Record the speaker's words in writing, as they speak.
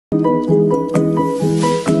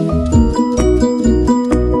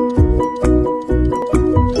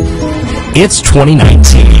It's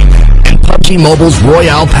 2019, and PUBG Mobile's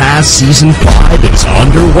Royale Pass Season 5 is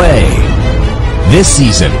underway. This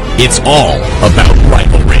season, it's all about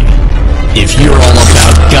rivalry. If you're all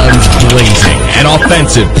about guns blazing and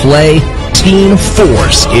offensive play, Team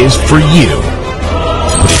Force is for you.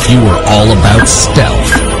 But if you are all about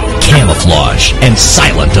stealth, camouflage, and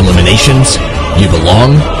silent eliminations, you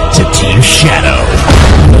belong to Team Shadow.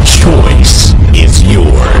 The choice is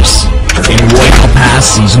yours. In Royale Pass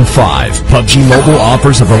Season 5, PUBG Mobile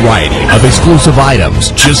offers a variety of exclusive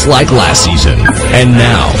items just like last season. And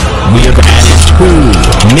now, we have added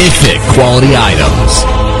 2 mythic quality items.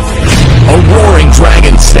 A Roaring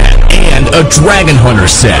Dragon set and a Dragon Hunter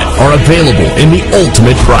set are available in the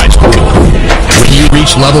ultimate prize pool. When you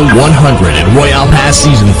reach level 100 in Royale Pass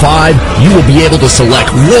Season 5, you will be able to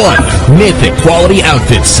select 1 mythic quality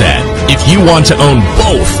outfit set. If you want to own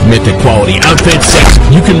both mythic quality outfit sets,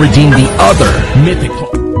 you can redeem the other mythic